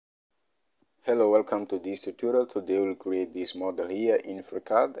Hello, welcome to this tutorial. Today we'll create this model here in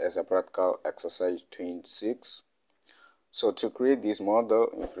FreeCAD as a practical exercise 26. So to create this model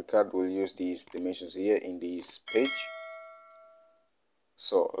in FreeCAD, we'll use these dimensions here in this page.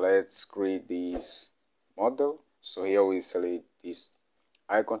 So let's create this model. So here we select this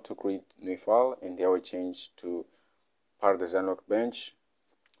icon to create new file, and here we change to part design workbench.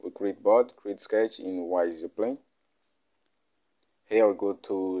 We create board, create sketch in YZ plane. Here we go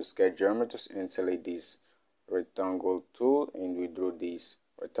to sketch geometries and select this rectangle tool, and we draw this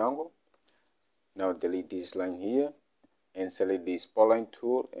rectangle. Now delete this line here and select this polyline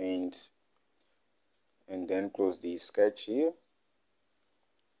tool, and then close the sketch here.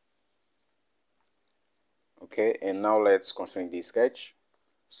 Okay, and now let's constrain the sketch.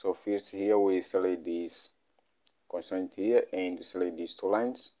 So first here we select this constraint here and select these two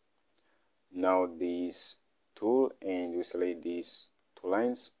lines. Now this tool and we select these two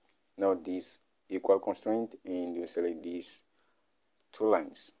lines. Now this equal constraint and we select these two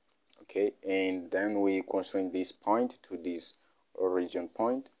lines. Okay, and then we constrain this point to this origin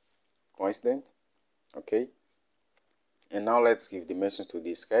point, coincident. Okay, and now let's give dimensions to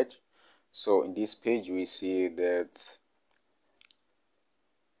this sketch. So in this page we see that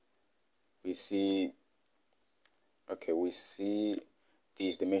we see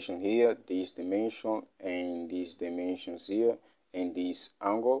this dimension here, this dimension, and these dimensions here, and this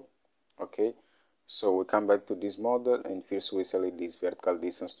angle. Okay, so we come back to this model, and first we select this vertical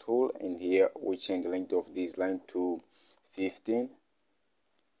distance tool, and here we change the length of this line to 15.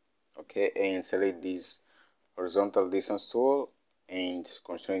 Okay, and select this horizontal distance tool and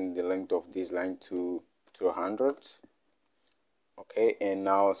constrain the length of this line to 200. Okay, and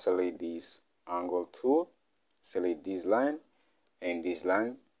now select this angle tool, select this line and this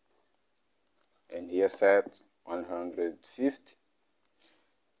line, and here set 150.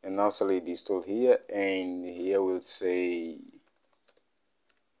 And now select this tool here, and here we'll say,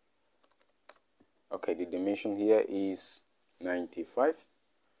 okay, the dimension here is 95.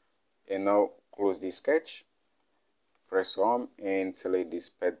 And now close the sketch, press home and select this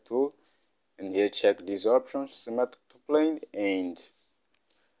pad tool, and here check these options, symmetric to plane, and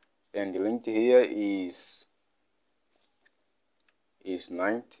the length here is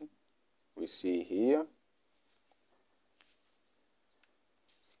 90. We see here.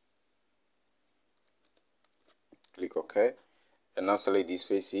 Click OK, and now select this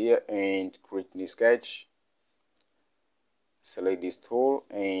face here and create new sketch. Select this tool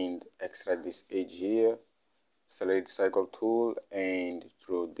and extract this edge here. Select cycle tool and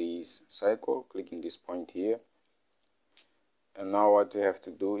draw this cycle, clicking this point here. And now what we have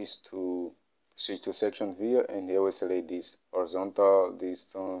to do is to switch to section view, and here we select this horizontal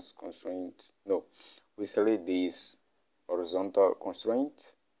distance constraint. No, we select this horizontal constraint,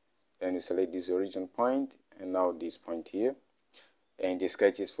 and we select this origin point, and now this point here, and the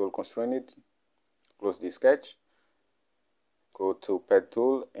sketch is full constrained. Close the sketch, go to pad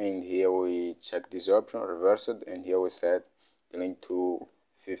tool, and here we check this option, reverse it, and here we set the length to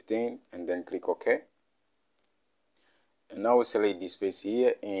 15, and then click OK. And now we select this face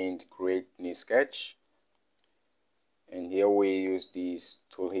here and create new sketch, and here we use this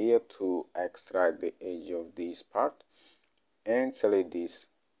tool here to extract the edge of this part, and select this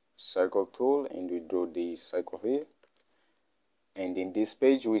cycle tool and we draw the cycle here. And in this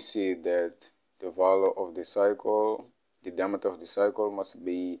page we see that the value of the cycle, the diameter of the cycle must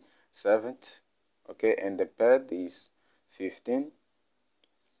be 70. Okay, and the pad is 15.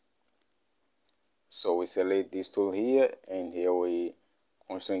 So we select this tool here, and here we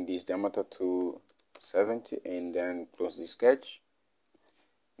constrain this diameter to 70, and then close the sketch.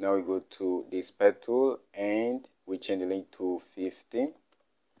 Now we go to this pad tool and we change the length to 15.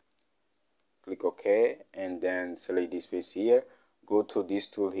 Click OK, and then select this face here. Go to this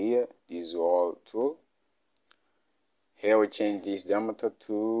tool here, this wall tool. Here we change this diameter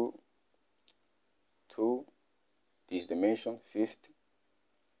to this dimension 50.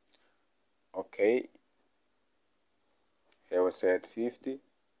 Okay, here we set 50.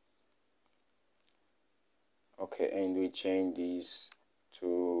 Okay, and we change this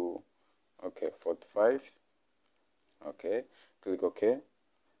to 45. Okay, click OK.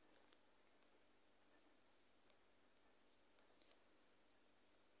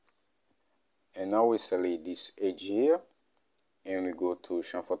 And now we select this edge here, and we go to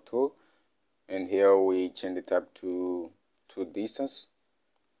chamfer tool, and here we change the type to distance.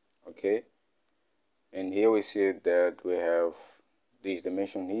 Okay, and here we see that we have this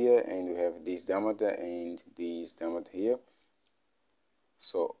dimension here, and we have this diameter and this diameter here.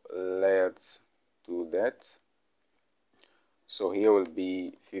 So let's do that. So here will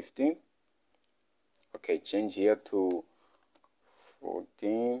be 15. Okay, change here to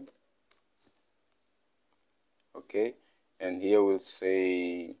 14. Okay, and here we'll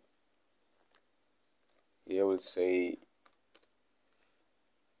say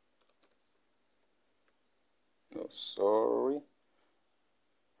no, sorry,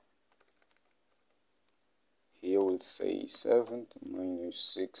 here we'll say 7 minus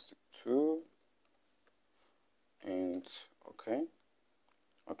 62, and okay,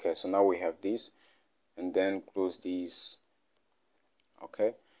 so now we have this, and then close these.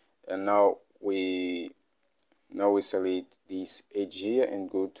 Okay, and now we select this edge here and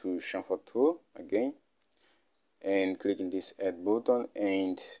go to chamfer tool again, and click in this add button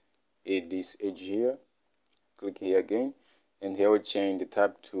and add this edge here. Click here again, and here we change the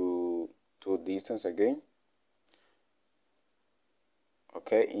type to distance again.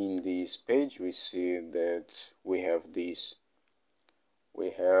 Okay, in this page we see that we have this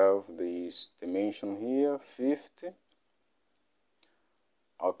dimension here, 50.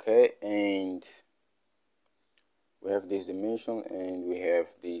 Okay, and we have this dimension and we have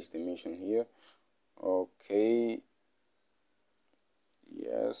this dimension here. Okay,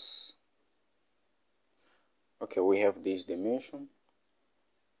 yes. Okay, we have this dimension.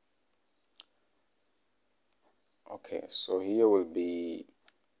 Okay, so here will be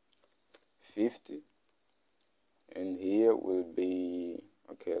 50, and here will be,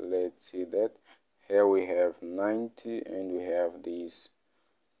 okay, let's see that. Here we have 90, and we have this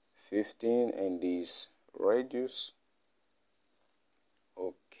 15 and this radius.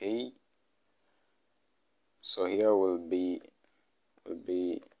 Okay, so here will be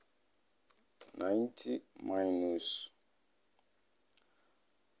 90 minus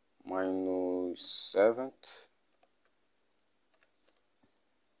 7.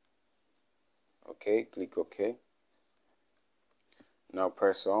 Okay, click OK. Now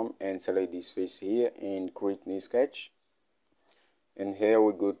press on and select this face here and create new sketch. And here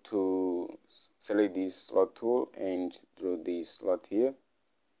we go to select this slot tool and draw this slot here.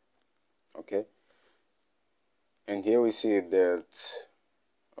 Okay, and here we see that,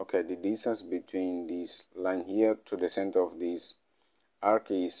 okay, the distance between this line here to the center of this arc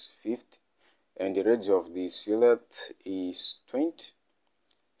is 50, and the radius of this fillet is 20.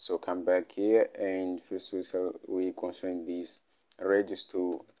 So come back here, and first we constrain this radius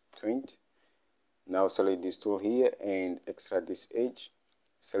to 20. Now select this tool here and extract this edge.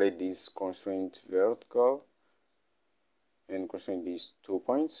 Select this constraint vertical and constrain these 2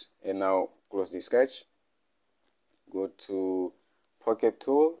 points, and now close the sketch. Go to pocket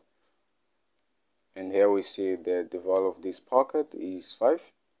tool, and here we see that the value of this pocket is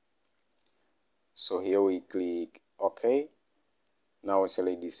 5. So here we click OK. Now I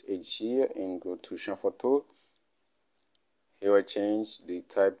select this edge here and go to chamfer tool. Here I change the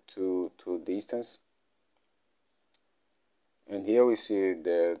type to distance, and here we see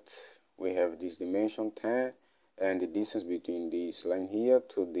that we have this dimension 10, and the distance between this line here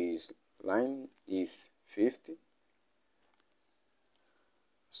to this line is 50.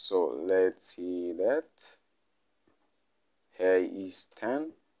 So let's see that. Here is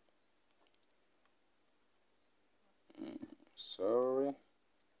 10. Sorry.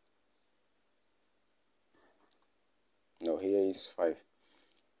 No, here is 5.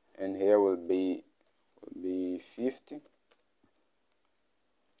 And here will be 50.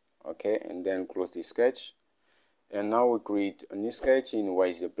 Okay, and then close the sketch. And now we create a new sketch in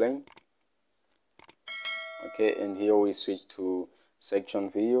YZ plane. Okay, and here we switch to section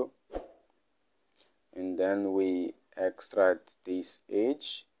view, and then we extract this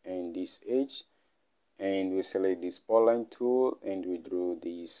edge and this edge, and we select this polyline tool and we draw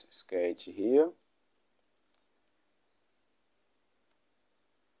this sketch here.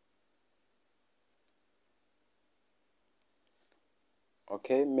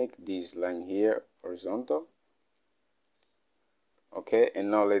 Okay, make this line here horizontal. Okay,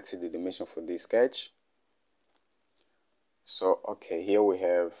 and now let's see the dimension for this sketch. So okay, here we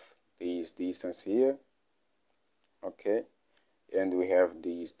have this distance here. Okay, and we have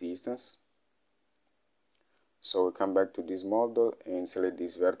this distance. So we come back to this model and select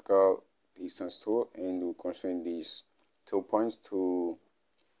this vertical distance tool, and we constrain these 2 points to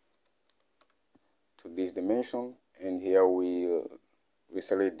this dimension, and here we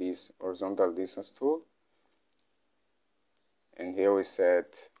select this horizontal distance tool, and here we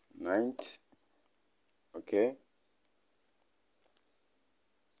set 90. Okay,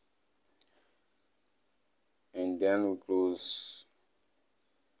 and then we close.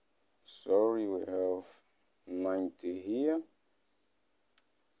 Sorry, we have 90 here.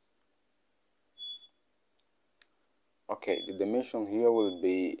 Okay, the dimension here will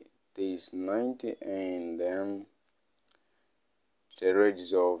be this 90, and then the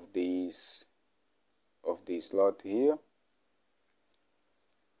radius of this slot here.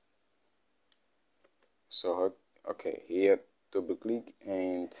 So okay, here double click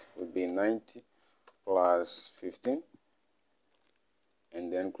and will be 90 plus 15,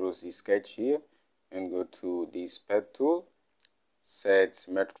 and then close the sketch here and go to this pad tool, set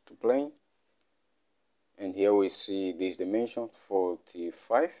symmetric to plane, and here we see this dimension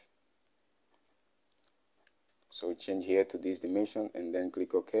 45. So change here to this dimension and then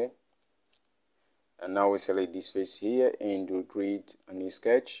click OK. And now we select this face here and we create a new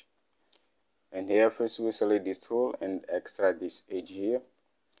sketch. And here first we select this tool and extract this edge here.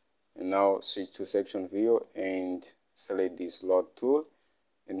 And now switch to section view and select this slot tool.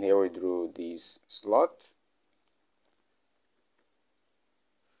 And here we draw this slot.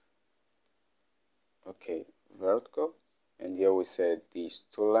 Okay, vertical. And here we set these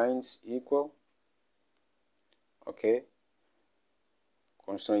two lines equal. Okay,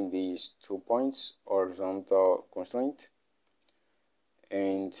 constrain these 2 points, horizontal constraint,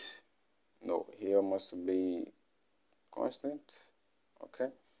 and no, here must be constant. Okay,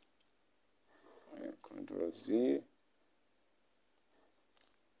 and Control Z.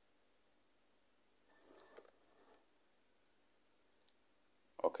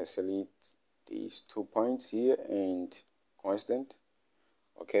 Okay, select these 2 points here and constant.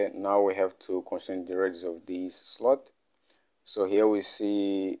 Okay, now we have to constrain the radius of this slot. So here we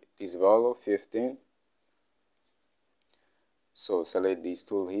see this value 15. So select this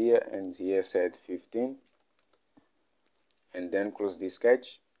tool here and here set 15, and then close the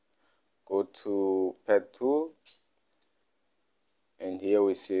sketch. Go to pad tool, and here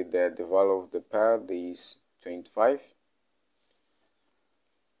we see that the value of the pad is 25,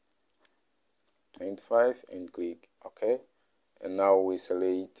 and click OK. And now we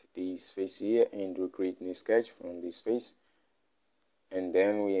select this face here and we create new sketch from this face, and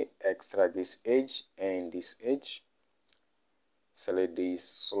then we extract this edge and this edge. Select this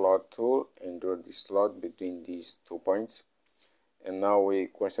slot tool and draw the slot between these 2 points, and now we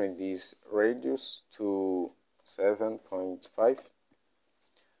constrain this radius to 7.5,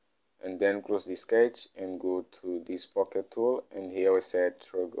 and then close the sketch and go to this pocket tool, and here we set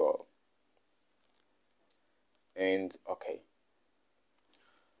triangle and OK.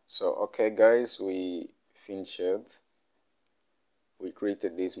 So okay guys, we finished. We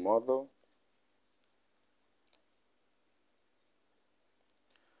created this model.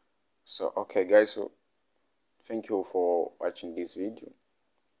 So okay guys, so thank you for watching this video.